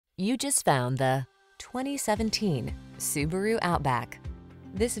You just found the 2017 Subaru Outback.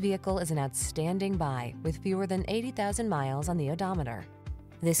 This vehicle is an outstanding buy with fewer than 80,000 miles on the odometer.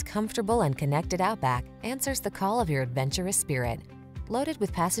 This comfortable and connected Outback answers the call of your adventurous spirit. Loaded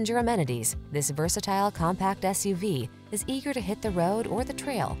with passenger amenities, this versatile compact SUV is eager to hit the road or the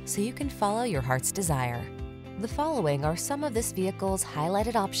trail so you can follow your heart's desire. The following are some of this vehicle's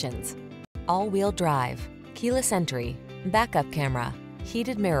highlighted options: all-wheel drive, keyless entry, backup camera,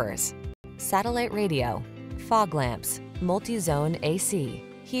 heated mirrors, satellite radio, fog lamps, multi-zone AC,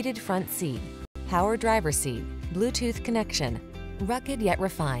 heated front seat, power driver seat, Bluetooth connection. Rugged yet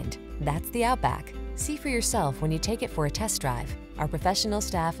refined, that's the Outback. See for yourself when you take it for a test drive. Our professional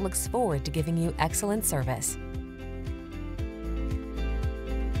staff looks forward to giving you excellent service.